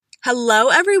Hello,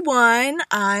 everyone.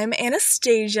 I'm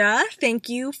Anastasia. Thank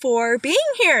you for being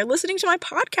here, listening to my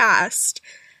podcast.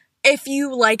 If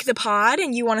you like the pod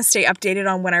and you want to stay updated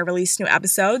on when I release new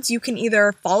episodes, you can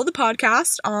either follow the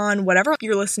podcast on whatever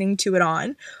you're listening to it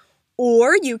on,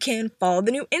 or you can follow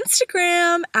the new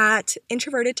Instagram at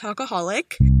Introverted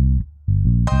Talkaholic.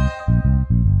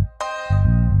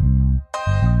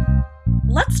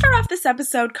 Let's start off this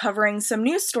episode covering some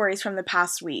news stories from the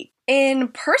past week. In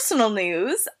personal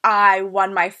news, I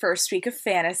won my first week of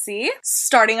fantasy,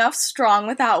 starting off strong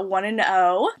with that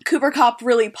 1-0. Cooper Kupp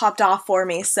really popped off for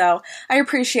me, so I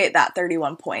appreciate that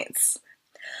 31 points.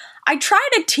 I try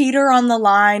to teeter on the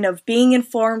line of being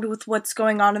informed with what's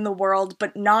going on in the world,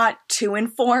 but not too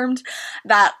informed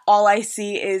that all I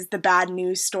see is the bad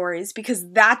news stories,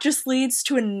 because that just leads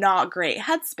to a not great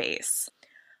headspace.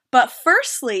 But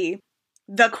firstly,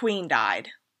 the Queen died.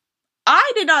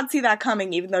 I did not see that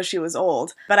coming, even though she was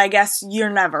old, but I guess you're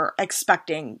never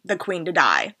expecting the Queen to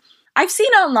die. I've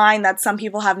seen online that some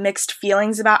people have mixed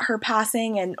feelings about her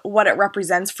passing and what it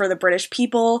represents for the British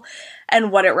people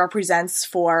and what it represents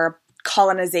for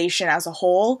colonization as a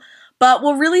whole. But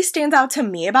what really stands out to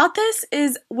me about this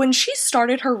is when she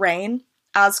started her reign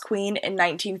as Queen in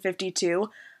 1952,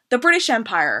 the British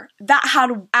Empire, that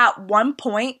had at one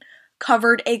point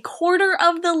covered a quarter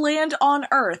of the land on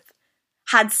Earth,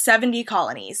 had 70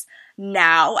 colonies.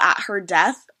 Now, at her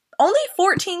death, only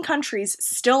 14 countries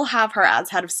still have her as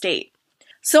head of state.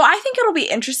 So I think it'll be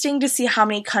interesting to see how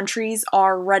many countries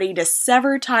are ready to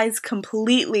sever ties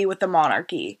completely with the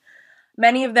monarchy.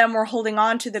 Many of them were holding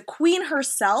on to the Queen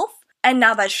herself, and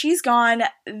now that she's gone,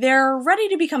 they're ready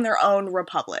to become their own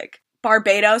republic.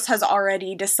 Barbados has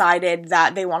already decided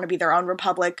that they want to be their own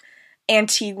republic.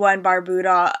 Antigua and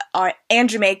Barbuda and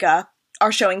Jamaica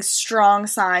are showing strong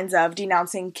signs of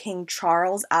denouncing King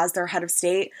Charles as their head of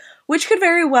state, which could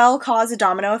very well cause a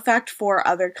domino effect for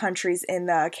other countries in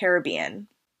the Caribbean.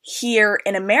 Here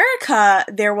in America,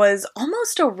 there was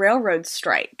almost a railroad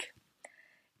strike.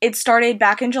 It started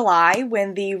back in July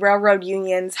when the railroad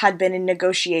unions had been in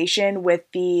negotiation with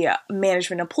the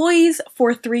management employees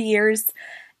for 3 years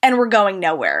and were going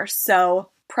nowhere. So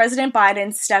President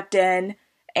Biden stepped in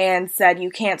and said you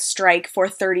can't strike for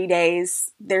 30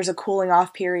 days. There's a cooling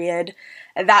off period.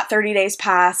 That 30 days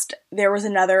passed. There was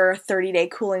another 30-day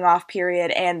cooling off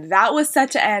period, and that was set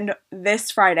to end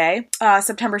this Friday,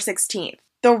 September 16th.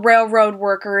 The railroad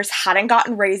workers hadn't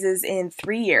gotten raises in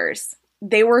 3 years.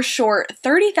 They were short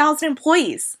 30,000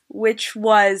 employees, which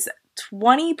was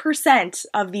 20%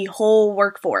 of the whole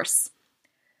workforce.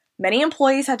 Many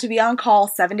employees had to be on call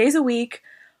 7 days a week,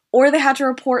 or they had to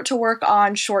report to work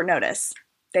on short notice.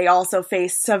 They also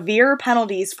faced severe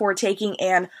penalties for taking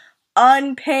an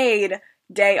unpaid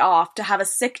day off to have a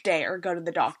sick day or go to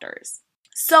the doctors.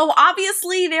 So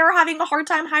obviously they were having a hard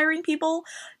time hiring people.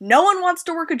 No one wants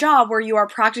to work a job where you are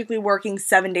practically working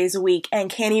 7 days a week and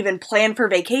can't even plan for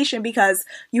vacation because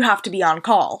you have to be on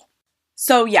call.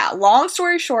 So yeah, long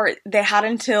story short, they had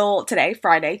until today,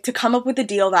 Friday, to come up with a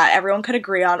deal that everyone could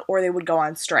agree on or they would go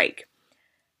on strike.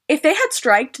 If they had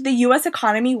striked, the U.S.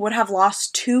 economy would have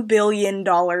lost $2 billion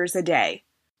a day.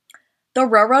 The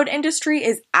railroad industry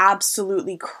is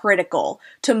absolutely critical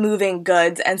to moving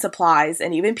goods and supplies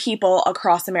and even people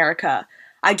across America.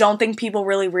 I don't think people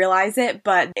really realize it,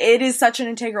 but it is such an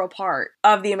integral part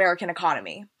of the American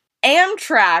economy.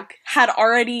 Amtrak had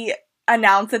already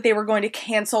announced that they were going to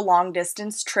cancel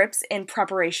long-distance trips in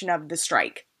preparation of the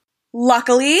strike.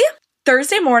 Luckily,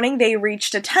 Thursday morning, they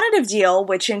reached a tentative deal,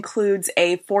 which includes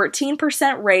a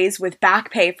 14% raise with back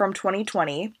pay from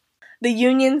 2020. The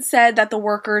union said that the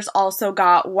workers also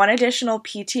got one additional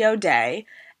PTO day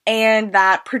and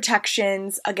that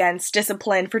protections against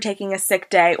discipline for taking a sick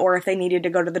day or if they needed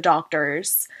to go to the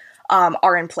doctors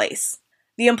are in place.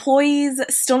 The employees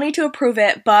still need to approve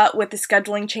it, but with the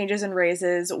scheduling changes and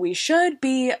raises, we should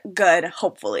be good,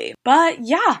 hopefully. But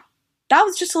yeah. That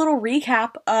was just a little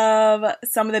recap of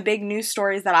some of the big news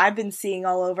stories that I've been seeing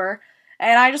all over,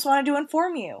 and I just wanted to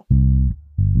inform you.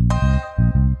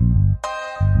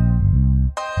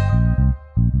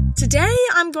 Today,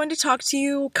 I'm going to talk to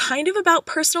you kind of about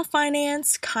personal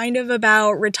finance, kind of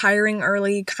about retiring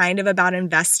early, kind of about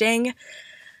investing.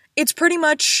 It's pretty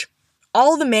much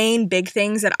all the main big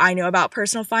things that I know about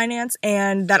personal finance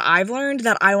and that I've learned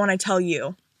that I want to tell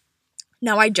you.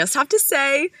 Now, I just have to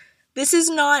say, this is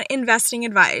not investing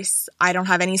advice. I don't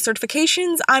have any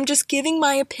certifications. I'm just giving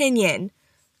my opinion.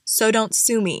 So don't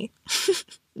sue me.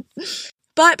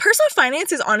 But personal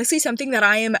finance is honestly something that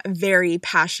I am very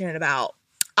passionate about.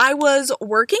 I was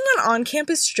working an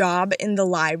on-campus job in the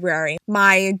library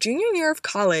my junior year of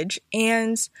college,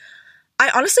 and I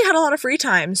honestly had a lot of free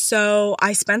time, so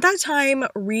I spent that time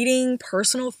reading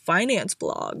personal finance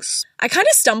blogs. I kind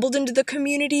of stumbled into the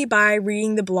community by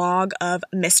reading the blog of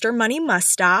Mr. Money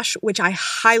Mustache, which I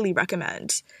highly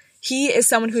recommend. He is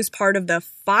someone who's part of the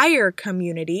FIRE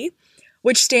community,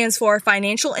 which stands for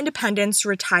Financial Independence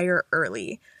Retire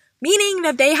Early, meaning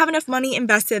that they have enough money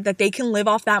invested that they can live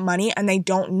off that money and they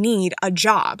don't need a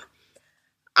job.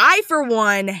 I, for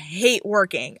one, hate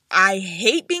working. I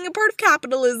hate being a part of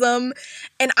capitalism,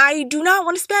 and I do not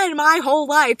want to spend my whole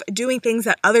life doing things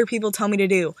that other people tell me to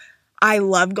do. I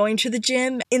love going to the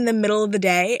gym in the middle of the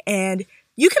day, and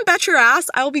you can bet your ass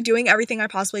I will be doing everything I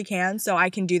possibly can so I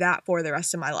can do that for the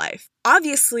rest of my life.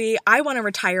 Obviously, I want to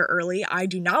retire early. I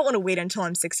do not want to wait until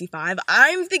I'm 65.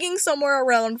 I'm thinking somewhere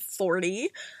around 40.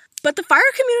 But the FIRE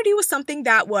community was something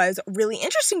that was really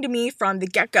interesting to me from the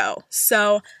get-go.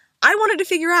 So I wanted to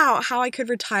figure out how I could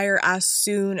retire as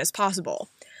soon as possible.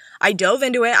 I dove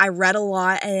into it, I read a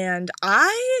lot, and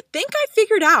I think I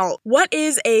figured out what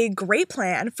is a great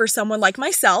plan for someone like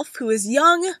myself who is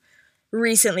young,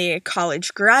 recently a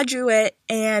college graduate,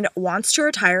 and wants to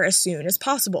retire as soon as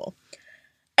possible.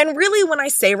 And really, when I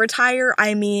say retire,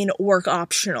 I mean work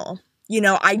optional. You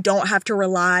know, I don't have to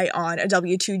rely on a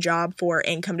W-2 job for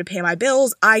income to pay my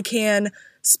bills. I can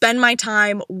spend my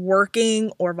time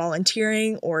working or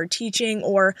volunteering or teaching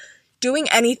or doing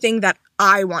anything that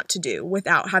I want to do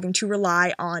without having to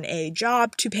rely on a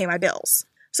job to pay my bills.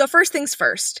 So first things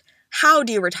first, how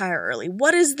do you retire early?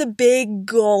 What is the big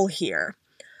goal here?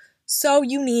 So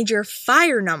you need your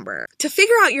FIRE number. To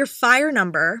figure out your FIRE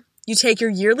number, you take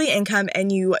your yearly income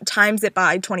and you times it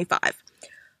by 25.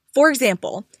 For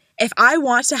example, if I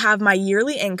want to have my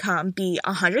yearly income be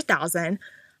 $100,000,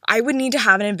 I would need to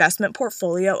have an investment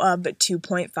portfolio of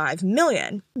 $2.5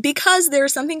 million because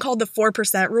there's something called the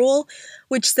 4% rule,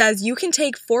 which says you can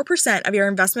take 4% of your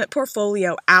investment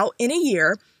portfolio out in a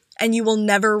year and you will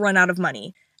never run out of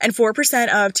money. And 4%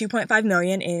 of $2.5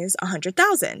 million is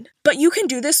 $100,000. But you can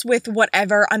do this with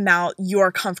whatever amount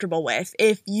you're comfortable with.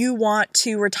 If you want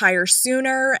to retire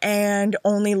sooner and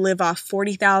only live off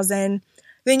 $40,000,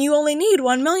 then you only need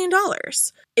 $1 million.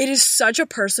 It is such a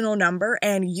personal number,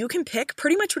 and you can pick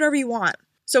pretty much whatever you want.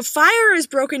 So FIRE is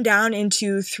broken down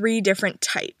into 3 different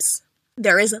types.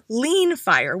 There is lean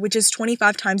FIRE, which is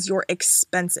 25 times your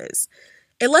expenses.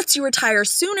 It lets you retire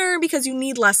sooner because you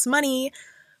need less money,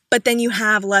 but then you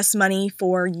have less money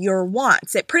for your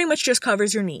wants. It pretty much just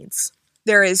covers your needs.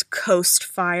 There is Coast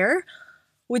FIRE,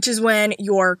 which is when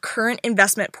your current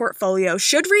investment portfolio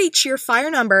should reach your FIRE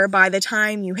number by the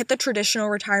time you hit the traditional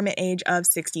retirement age of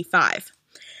 65.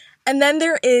 And then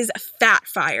there is Fat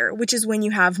FIRE, which is when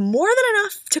you have more than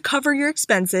enough to cover your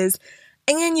expenses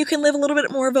and you can live a little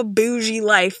bit more of a bougie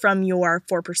life from your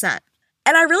 4%.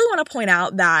 And I really want to point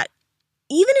out that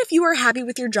even if you are happy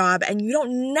with your job and you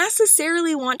don't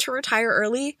necessarily want to retire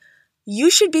early,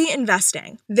 you should be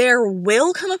investing. There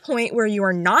will come a point where you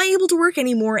are not able to work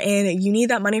anymore and you need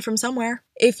that money from somewhere.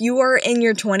 If you are in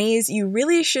your 20s, you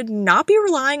really should not be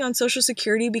relying on Social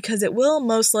Security because it will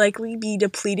most likely be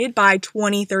depleted by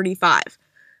 2035.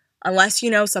 Unless,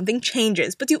 something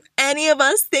changes. But do any of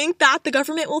us think that the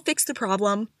government will fix the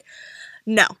problem?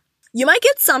 No. You might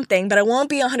get something, but it won't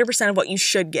be 100% of what you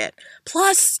should get.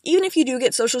 Plus, even if you do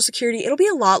get Social Security, it'll be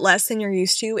a lot less than you're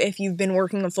used to if you've been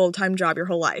working a full-time job your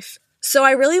whole life. So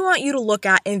I really want you to look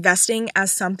at investing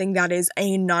as something that is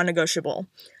a non-negotiable.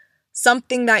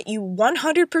 Something that you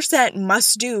 100%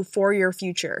 must do for your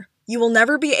future. You will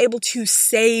never be able to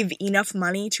save enough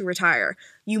money to retire.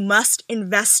 You must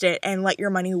invest it and let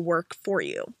your money work for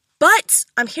you. But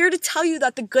I'm here to tell you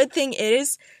that the good thing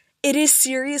is, it is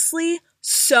seriously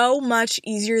so much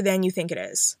easier than you think it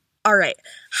is. All right,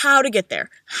 how to get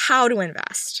there, how to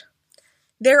invest.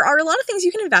 There are a lot of things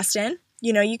you can invest in.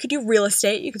 You could do real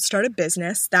estate, you could start a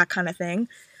business, that kind of thing.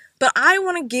 But I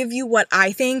want to give you what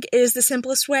I think is the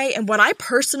simplest way and what I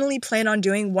personally plan on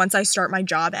doing once I start my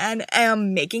job and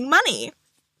am making money.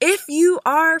 If you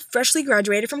are freshly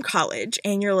graduated from college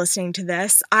and you're listening to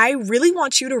this, I really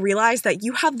want you to realize that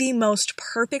you have the most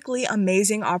perfectly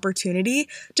amazing opportunity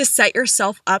to set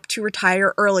yourself up to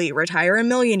retire early, retire a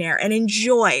millionaire, and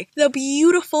enjoy the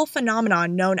beautiful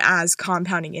phenomenon known as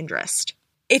compounding interest.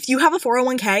 If you have a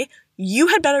 401k, you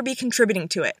had better be contributing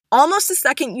to it almost the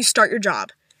second you start your job.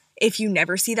 If you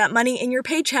never see that money in your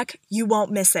paycheck, you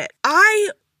won't miss it. I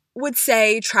would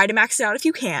say try to max it out if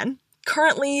you can.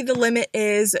 Currently, the limit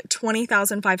is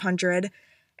 $20,500,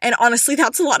 And honestly,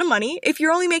 that's a lot of money. If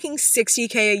you're only making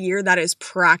 $60K a year, that is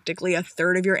practically a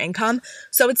third of your income.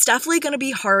 So it's definitely going to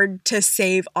be hard to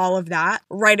save all of that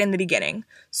right in the beginning.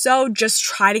 So just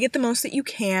try to get the most that you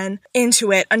can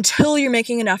into it until you're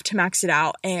making enough to max it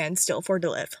out and still afford to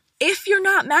live. If you're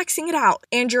not maxing it out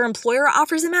and your employer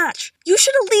offers a match, you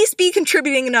should at least be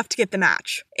contributing enough to get the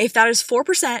match. If that is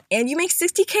 4% and you make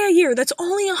 $60K a year, that's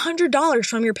only $100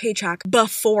 from your paycheck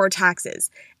before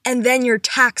taxes. And then you're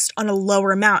taxed on a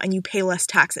lower amount and you pay less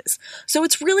taxes. So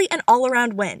it's really an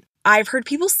all-around win. I've heard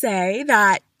people say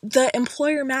that the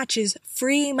employer matches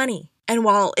free money. And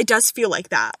while it does feel like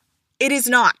that, it is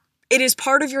not. It is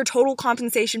part of your total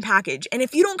compensation package. And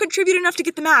if you don't contribute enough to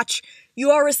get the match,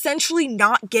 you are essentially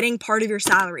not getting part of your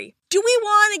salary. Do we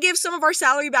want to give some of our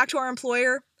salary back to our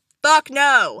employer? Fuck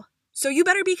no. So you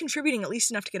better be contributing at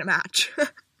least enough to get a match.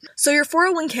 So your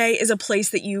 401k is a place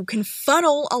that you can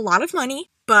funnel a lot of money,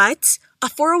 but a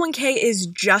 401k is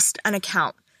just an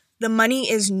account. The money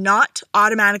is not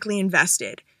automatically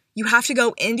invested. You have to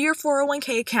go into your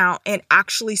 401k account and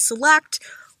actually select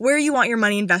where you want your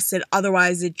money invested.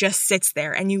 Otherwise, it just sits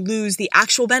there and you lose the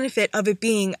actual benefit of it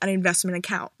being an investment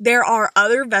account. There are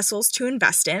other vessels to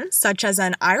invest in, such as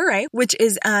an IRA, which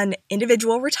is an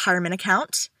individual retirement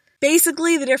account.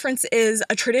 Basically, the difference is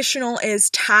a traditional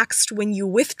is taxed when you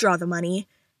withdraw the money,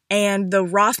 and the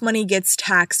Roth money gets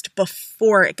taxed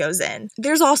before it goes in.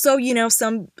 There's also,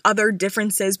 some other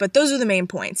differences, but those are the main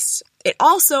points. It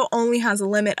also only has a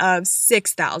limit of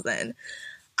 $6,000.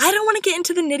 I don't want to get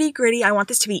into the nitty-gritty. I want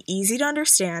this to be easy to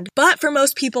understand, but for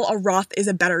most people, a Roth is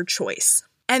a better choice.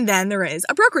 And then there is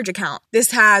a brokerage account.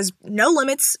 This has no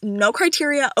limits, no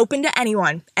criteria, open to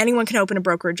anyone. Anyone can open a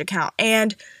brokerage account.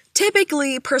 And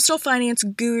typically, personal finance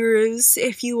gurus,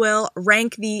 if you will,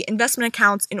 rank the investment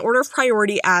accounts in order of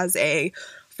priority as a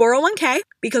 401k,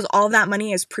 because all of that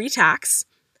money is pre-tax,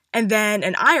 and then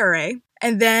an IRA,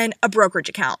 and then a brokerage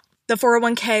account. The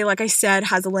 401k, like I said,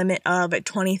 has a limit of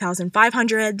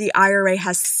 $20,500. The IRA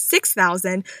has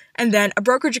 $6,000, and then a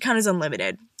brokerage account is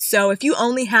unlimited. So if you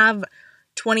only have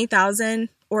 $20,000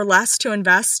 or less to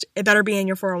invest, it better be in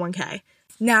your 401k.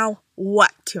 Now,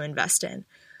 what to invest in?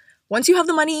 Once you have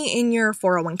the money in your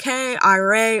 401k,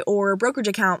 IRA, or brokerage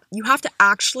account, you have to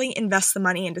actually invest the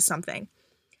money into something.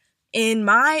 In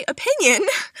my opinion,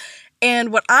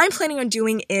 and what I'm planning on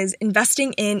doing is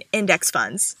investing in index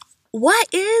funds.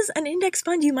 What is an index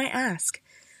fund, you might ask?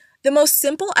 The most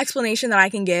simple explanation that I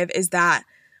can give is that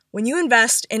when you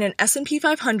invest in an S&P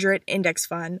 500 index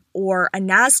fund or a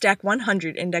NASDAQ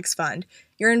 100 index fund,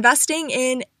 you're investing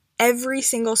in every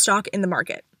single stock in the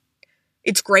market.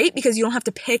 It's great because you don't have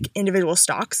to pick individual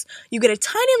stocks. You get a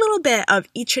tiny little bit of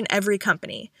each and every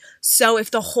company. So if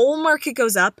the whole market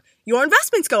goes up, your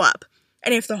investments go up.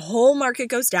 And if the whole market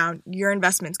goes down, your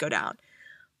investments go down.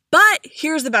 But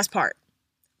here's the best part.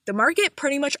 The market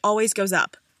pretty much always goes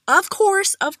up. Of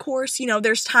course,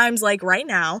 there's times like right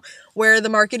now where the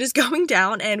market is going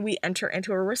down and we enter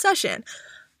into a recession.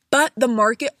 But the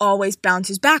market always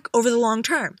bounces back over the long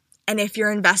term. And if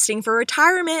you're investing for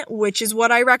retirement, which is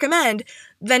what I recommend,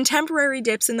 then temporary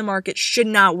dips in the market should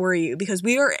not worry you because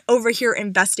we are over here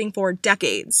investing for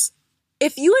decades.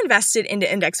 If you invested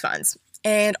into index funds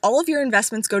and all of your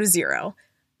investments go to zero,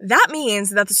 that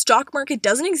means that the stock market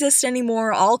doesn't exist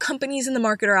anymore, all companies in the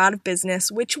market are out of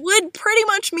business, which would pretty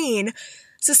much mean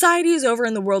society is over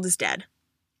and the world is dead.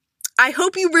 I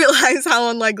hope you realize how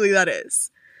unlikely that is.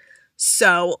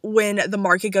 So when the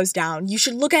market goes down, you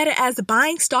should look at it as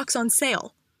buying stocks on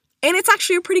sale. And it's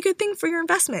actually a pretty good thing for your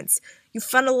investments. You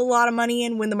funnel a lot of money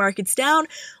in when the market's down.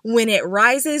 When it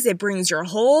rises, it brings your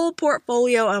whole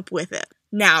portfolio up with it.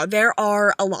 Now, there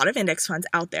are a lot of index funds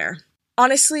out there.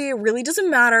 Honestly, it really doesn't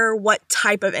matter what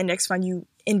type of index fund you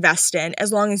invest in,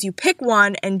 as long as you pick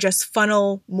one and just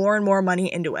funnel more and more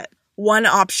money into it. One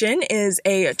option is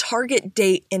a target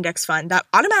date index fund that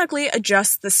automatically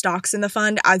adjusts the stocks in the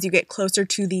fund as you get closer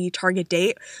to the target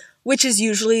date, which is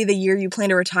usually the year you plan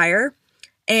to retire.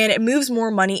 And it moves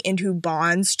more money into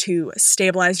bonds to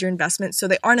stabilize your investment so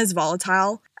they aren't as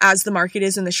volatile as the market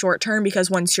is in the short term, because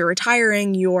once you're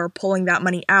retiring, you're pulling that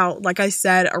money out, like I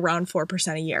said, around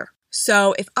 4% a year.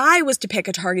 So if I was to pick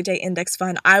a target date index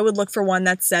fund, I would look for one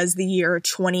that says the year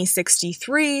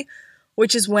 2063,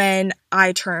 which is when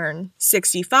I turn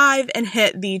 65 and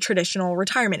hit the traditional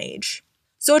retirement age.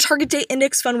 So a target date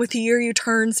index fund with the year you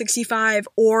turn 65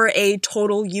 or a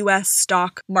total US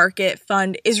stock market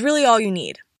fund is really all you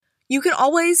need. You can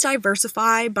always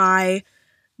diversify by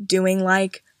doing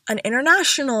like an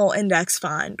international index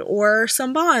fund or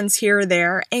some bonds here or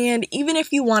there. And even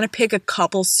if you want to pick a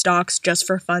couple stocks just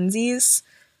for funsies,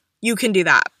 you can do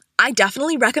that. I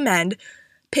definitely recommend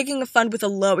picking a fund with a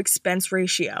low expense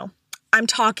ratio. I'm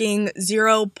talking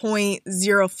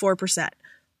 0.04%,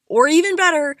 or even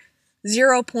better,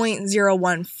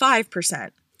 0.015%.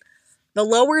 The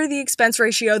lower the expense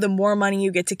ratio, the more money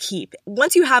you get to keep.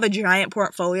 Once you have a giant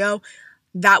portfolio,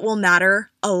 that will matter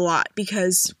a lot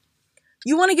because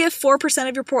you want to give 4%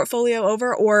 of your portfolio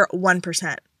over or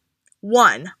 1%.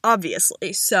 1,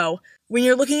 obviously. So when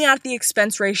you're looking at the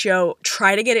expense ratio,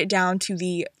 try to get it down to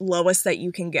the lowest that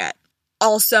you can get.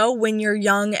 Also, when you're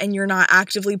young and you're not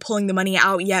actively pulling the money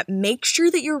out yet, make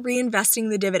sure that you're reinvesting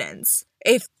the dividends.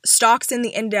 If stocks in the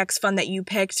index fund that you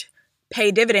picked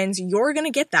pay dividends, you're going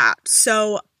to get that.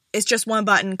 So it's just one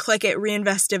button, click it,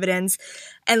 reinvest dividends,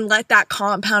 and let that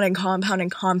compound and compound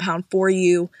and compound for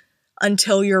you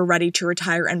until you're ready to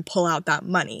retire and pull out that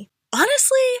money.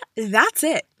 Honestly, that's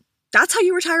it. That's how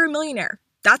you retire a millionaire.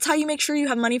 That's how you make sure you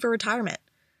have money for retirement.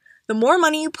 The more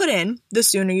money you put in, the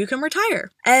sooner you can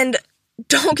retire. And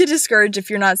don't get discouraged if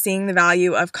you're not seeing the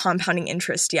value of compounding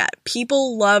interest yet.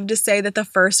 People love to say that the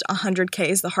first 100K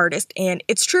is the hardest, and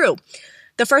it's true.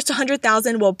 The first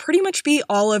 100,000 will pretty much be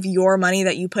all of your money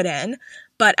that you put in,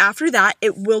 but after that,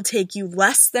 it will take you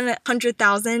less than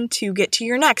 100,000 to get to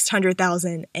your next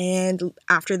 100,000, and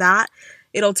after that,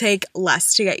 it'll take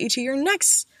less to get you to your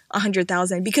next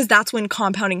 100,000 because that's when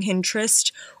compounding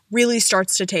interest really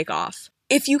starts to take off.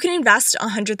 If you can invest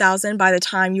 100,000 by the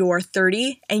time you're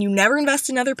 30 and you never invest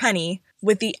another penny,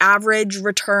 with the average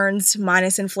returns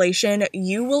minus inflation,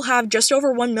 you will have just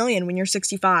over 1 million when you're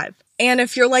 65. And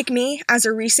if you're like me, as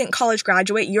a recent college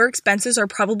graduate, your expenses are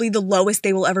probably the lowest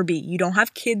they will ever be. You don't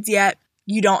have kids yet.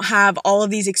 You don't have all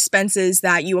of these expenses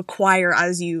that you acquire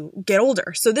as you get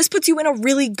older. So this puts you in a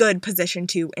really good position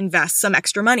to invest some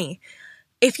extra money.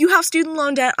 If you have student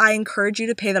loan debt, I encourage you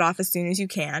to pay that off as soon as you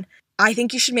can. I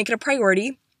think you should make it a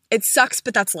priority. It sucks,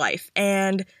 but that's life.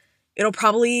 And it'll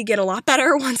probably get a lot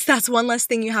better once that's one less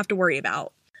thing you have to worry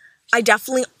about. I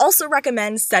definitely also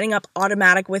recommend setting up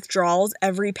automatic withdrawals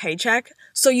every paycheck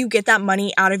so you get that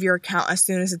money out of your account as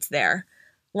soon as it's there.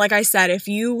 Like I said, if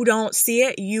you don't see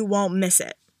it, you won't miss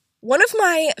it. One of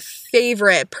my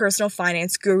favorite personal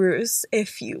finance gurus,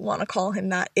 if you want to call him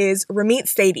that, is Ramit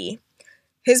Sethi.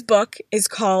 His book is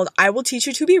called I Will Teach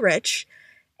You to Be Rich,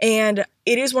 and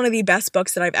it is one of the best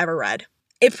books that I've ever read.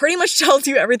 It pretty much tells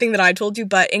you everything that I told you,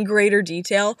 but in greater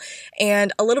detail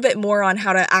and a little bit more on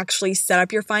how to actually set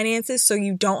up your finances so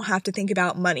you don't have to think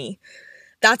about money.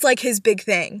 That's like his big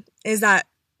thing, is that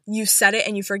you set it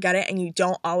and you forget it and you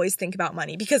don't always think about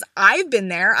money. Because I've been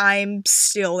there, I'm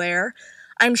still there.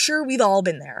 I'm sure we've all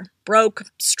been there. Broke,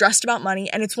 stressed about money,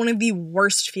 and it's one of the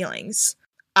worst feelings.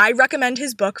 I recommend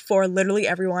his book for literally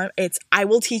everyone. It's I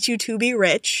Will Teach You to Be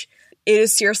Rich. It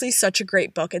is seriously such a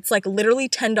great book. It's like literally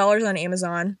 $10 on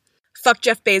Amazon. Fuck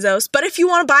Jeff Bezos. But if you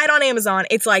want to buy it on Amazon,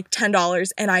 it's like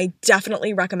 $10 and I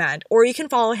definitely recommend. Or you can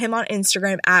follow him on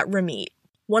Instagram at Ramit.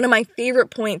 One of my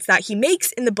favorite points that he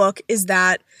makes in the book is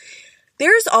that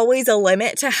there's always a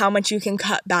limit to how much you can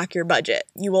cut back your budget.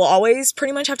 You will always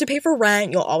pretty much have to pay for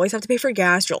rent. You'll always have to pay for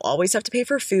gas. You'll always have to pay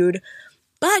for food.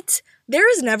 But there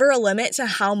is never a limit to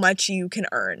how much you can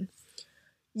earn.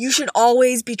 You should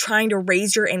always be trying to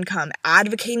raise your income,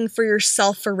 advocating for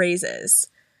yourself for raises,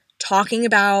 talking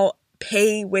about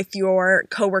pay with your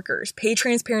coworkers. Pay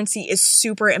transparency is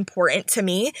super important to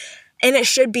me, and it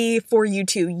should be for you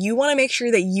too. You want to make sure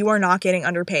that you are not getting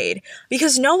underpaid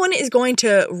because no one is going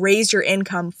to raise your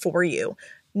income for you.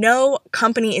 No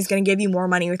company is going to give you more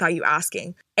money without you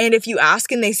asking. And if you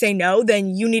ask and they say no,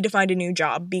 then you need to find a new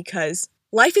job because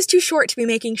life is too short to be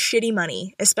making shitty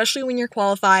money, especially when you're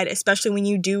qualified, especially when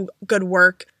you do good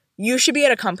work. You should be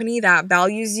at a company that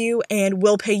values you and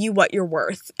will pay you what you're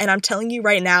worth. And I'm telling you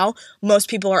right now, most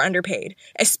people are underpaid,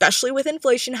 especially with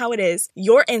inflation how it is.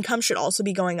 Your income should also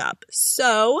be going up.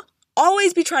 So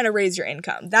always be trying to raise your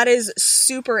income. That is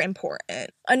super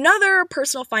important. Another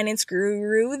personal finance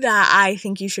guru that I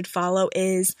think you should follow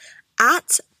is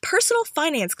at Personal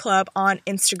Finance Club on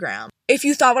Instagram. If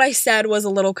you thought what I said was a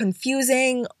little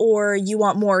confusing or you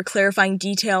want more clarifying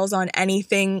details on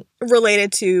anything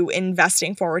related to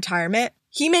investing for retirement,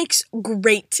 he makes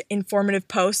great informative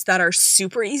posts that are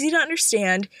super easy to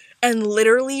understand and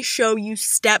literally show you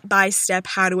step by step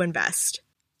how to invest.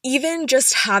 Even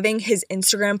just having his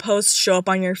Instagram posts show up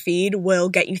on your feed will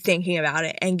get you thinking about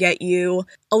it and get you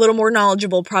a little more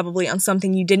knowledgeable probably on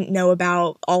something you didn't know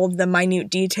about, all of the minute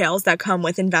details that come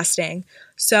with investing.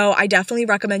 So I definitely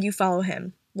recommend you follow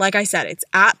him. Like I said, it's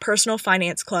at Personal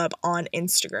Finance Club on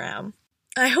Instagram.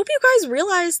 I hope you guys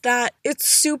realize that it's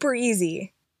super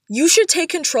easy. You should take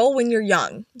control when you're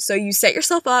young. So you set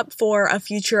yourself up for a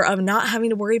future of not having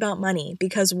to worry about money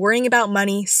because worrying about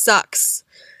money sucks.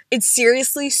 It's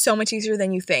seriously so much easier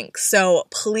than you think. So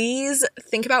please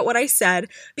think about what I said,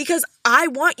 because I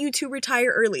want you to retire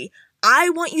early. I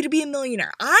want you to be a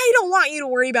millionaire. I don't want you to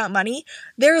worry about money.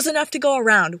 There's enough to go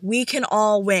around. We can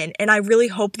all win. And I really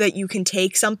hope that you can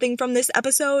take something from this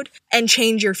episode and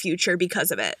change your future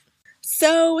because of it.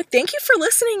 So thank you for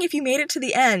listening if you made it to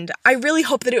the end. I really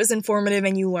hope that it was informative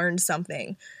and you learned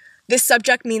something. This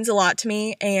subject means a lot to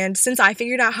me, and since I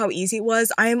figured out how easy it was,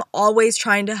 I am always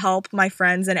trying to help my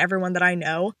friends and everyone that I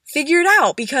know figure it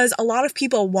out, because a lot of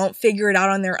people won't figure it out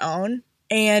on their own.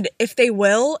 And if they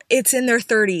will, it's in their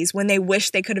 30s when they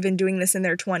wish they could have been doing this in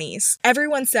their 20s.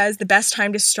 Everyone says the best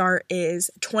time to start is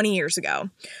 20 years ago.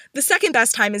 The second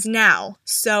best time is now.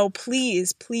 So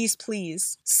please, please,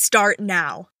 please start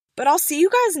now. But I'll see you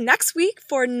guys next week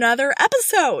for another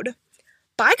episode.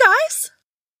 Bye, guys!